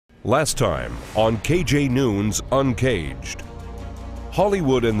Last time on KJ Noon's Uncaged.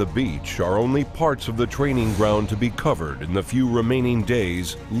 Hollywood and the beach are only parts of the training ground to be covered in the few remaining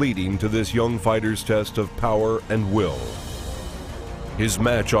days leading to this young fighter's test of power and will. His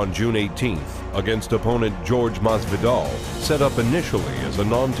match on June 18th against opponent George Masvidal, set up initially as a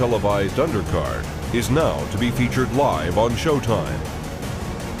non-televised undercard, is now to be featured live on Showtime.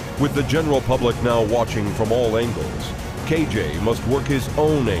 With the general public now watching from all angles, KJ must work his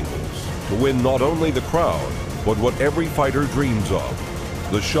own angles to win not only the crowd, but what every fighter dreams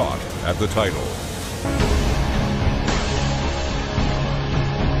of, the shot at the title.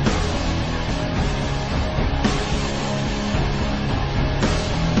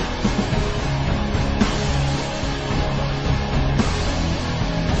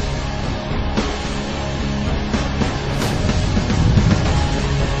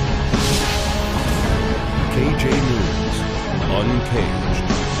 KJ Noon's Uncaged.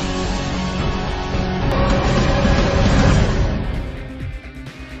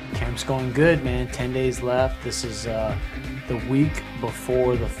 Camp's going good, man. 10 days left. This is the week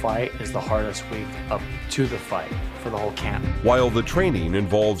before the fight is the hardest week up to the fight for the whole camp. While the training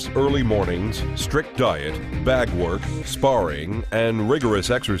involves early mornings, strict diet, bag work, sparring, and rigorous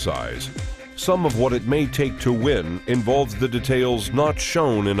exercise, some of what it may take to win involves the details not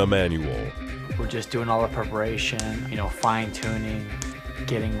shown in a manual. We're just doing all the preparation, fine-tuning,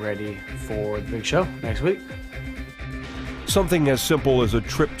 getting ready for the big show next week. Something as simple as a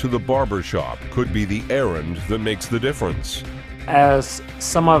trip to the barber shop could be the errand that makes the difference. As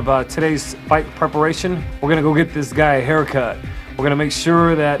some of today's fight preparation, we're gonna go get this guy a haircut. We're gonna make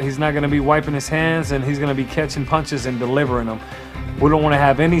sure that he's not gonna be wiping his hands and he's gonna be catching punches and delivering them. We don't wanna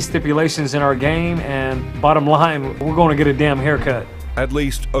have any stipulations in our game, and bottom line, we're gonna get a damn haircut. At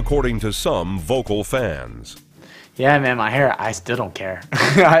least according to some vocal fans. Yeah, man, my hair, I still don't care.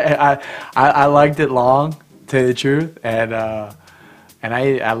 I liked it long, to tell you the truth, and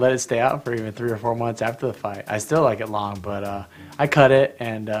I let it stay out for even 3 or 4 months after the fight. I still like it long, but I cut it,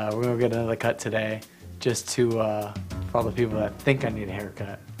 and we're gonna get another cut today, just to for all the people that think I need a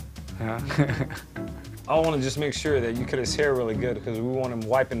haircut. I want to just make sure that you cut his hair really good because we want him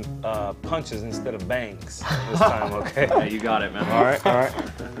wiping punches instead of bangs this time, okay? Yeah, you got it, man. All right, all right.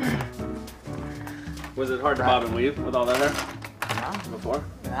 Was it hard to bob and weave with all that hair? No. Before?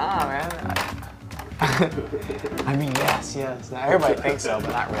 Nah, man. I mean, yes. Now, everybody thinks so,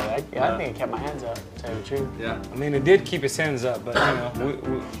 but not really. I think it kept my hands up, to tell you the truth. Yeah. I mean, it did keep his hands up, but we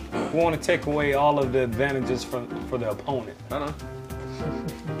want to take away all of the advantages for the opponent. I don't know.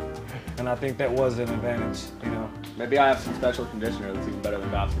 And I think that was an advantage, Maybe I have some special conditioner that's even better than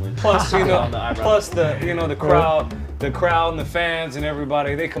Vaseline. Plus, On the eyebrows. plus the crowd and the fans and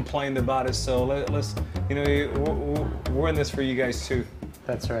everybody, they complained about it. So let's, we're in this for you guys too.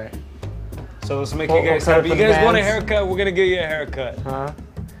 That's right. So let's make you guys happy. You guys want a haircut? We're gonna get you a haircut. Huh?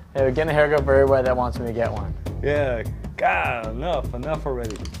 Yeah, we're getting a haircut for everybody that wants me to get one. Yeah. God, enough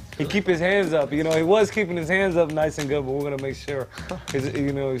already. He keep his hands up. He was keeping his hands up nice and good, but we're gonna make sure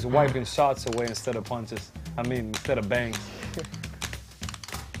he's wiping shots away instead of punches. Instead of bangs.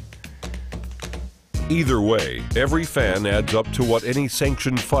 Either way, every fan adds up to what any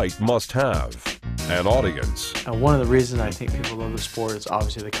sanctioned fight must have: an audience. One of the reasons I think people love the sport is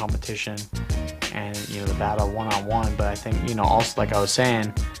obviously the competition and the battle one-on-one. But I think also, like I was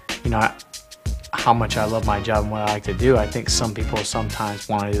saying, how much I love my job and what I like to do. I think some people sometimes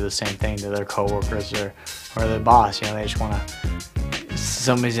want to do the same thing to their coworkers or their boss. They just want to.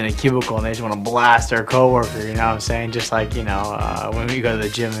 Somebody's in a cubicle and they just want to blast their coworker. You know what I'm saying? Just like when we go to the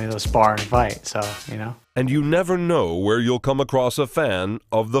gym and they'll spar and fight. So And you never know where you'll come across a fan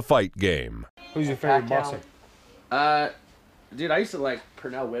of the fight game. Who's your favorite boxer? Dude, I used to like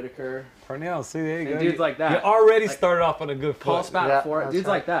Pernell Whitaker. Pernell, see, there you go. Dudes like that. You already started off on a good foot. Paul Spadafora. Yeah, Dudes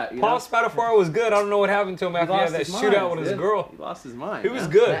like that. Paul Spadafora was good. I don't know what happened to him after he had that shootout with his girl. He lost his mind. He was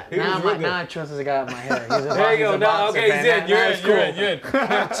good. Now I trust this guy with my hair. There you go. Now, okay, he's in. You're in.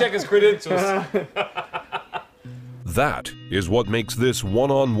 Now check his credentials. That is what makes this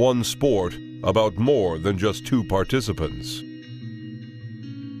one-on-one sport about more than just 2 participants.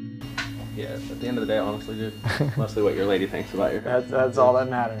 Yeah, at the end of the day, honestly, dude, mostly what your lady thinks about your hair. That's all that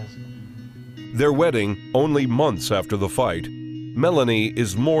matters. Their wedding only months after the fight, Melanie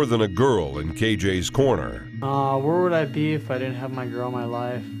is more than a girl in KJ's corner. Where would I be if I didn't have my girl in my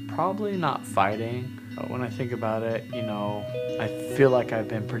life? Probably not fighting. But when I think about it, I feel like I've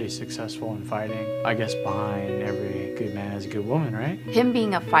been pretty successful in fighting. I guess behind every good man is a good woman, right? Him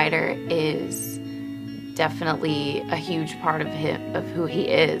being a fighter is definitely a huge part of him, of who he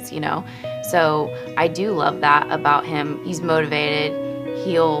is, So I do love that about him. He's motivated.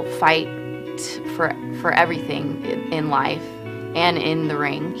 He'll fight for everything in life and in the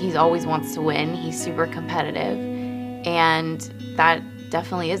ring. He always wants to win. He's super competitive, and that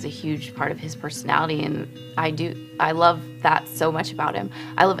definitely is a huge part of his personality, and I love that so much about him.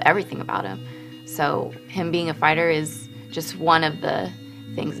 I love everything about him. So him being a fighter is just one of the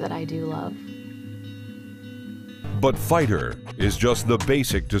things that I do love. But fighter is just the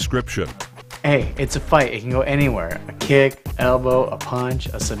basic description. Hey, it's a fight. It can go anywhere. A kick, elbow, a punch,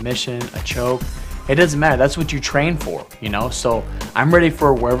 a submission, a choke. It doesn't matter. That's what you train for, you know? So I'm ready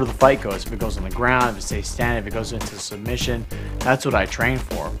for wherever the fight goes. If it goes on the ground, if it stays standing, if it goes into submission, that's what I train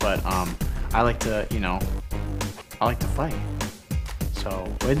for. But I like to, you know, I like to fight. So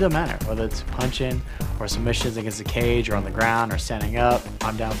it doesn't matter whether it's punching or submissions against the cage or on the ground or standing up.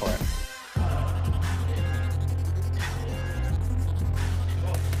 I'm down for it.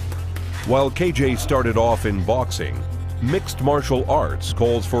 While KJ started off in boxing, mixed martial arts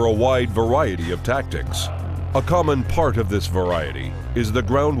calls for a wide variety of tactics. A common part of this variety is the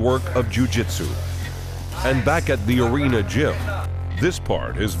groundwork of jiu-jitsu. And back at the arena gym, this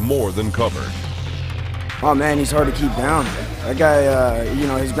part is more than covered. Oh man, he's hard to keep down. That guy, you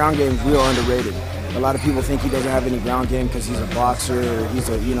know, his ground game is real underrated. A lot of people think he doesn't have any ground game because he's a boxer, he's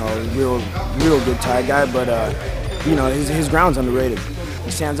a, you know, real good Thai guy, but you know, his ground's underrated. He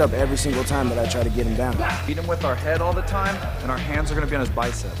stands up every single time that I try to get him down. Beat him with our head all the time, and our hands are going to be on his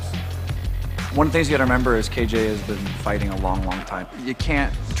biceps. One of the things you got to remember is KJ has been fighting a long time. You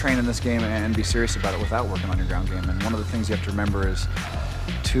can't train in this game and be serious about it without working on your ground game. And one of the things you have to remember is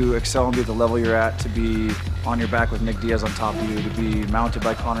to excel and be at the level you're at, to be on your back with Nick Diaz on top of you, to be mounted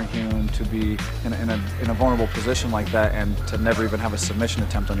by Connor Hume, to be in a vulnerable position like that, and to never even have a submission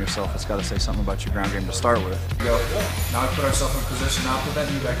attempt on yourself. It's got to say something about your ground game to start with. Go. Now we put ourselves in position. Now put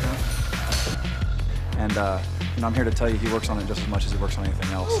that knee back down. And you know, I'm here to tell you he works on it just as much as he works on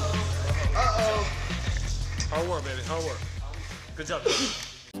anything else. Uh-oh. Hard work, baby. Hard work. Good job.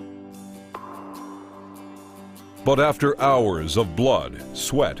 But after hours of blood,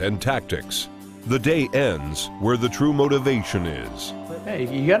 sweat, and tactics, the day ends where the true motivation is. But hey,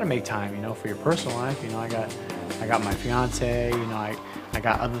 you got to make time, you know, for your personal life. You know, I got my fiance. You know, I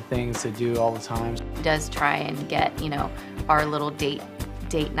got other things to do all the time. He does try and get, you know, our little date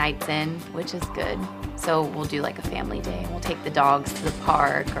nights in, which is good. So we'll do like a family day. We'll take the dogs to the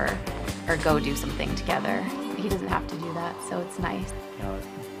park or go do something together. He doesn't have to do that, so it's nice. You know,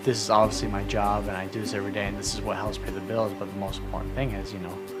 this is obviously my job, and I do this every day, and this is what helps pay the bills. But the most important thing is, you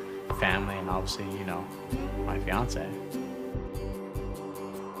know, family, and obviously, you know, my fiance.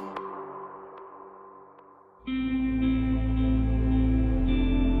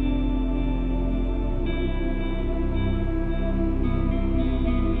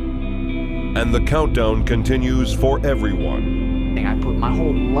 And the countdown continues for everyone. I put my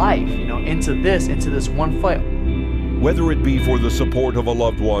whole life, you know, into this one fight. Whether it be for the support of a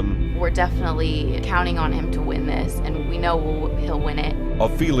loved one, We're definitely counting on him to win this, and we know he'll win it. a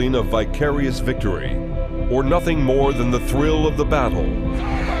feeling of vicarious victory, or nothing more than the thrill of the battle.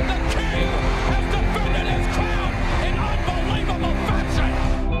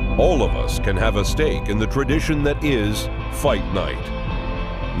 All of us can have a stake in the tradition that is Fight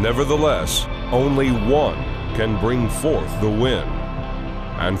Night. Nevertheless, only one can bring forth the win.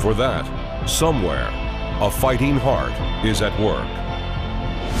 And for that, somewhere, a fighting heart is at work.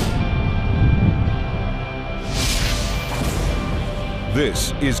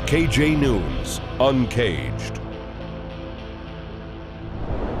 This is KJ Noons Uncaged.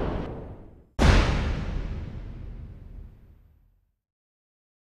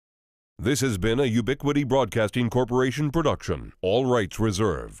 This has been a Ubiquity Broadcasting Corporation production, all rights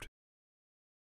reserved.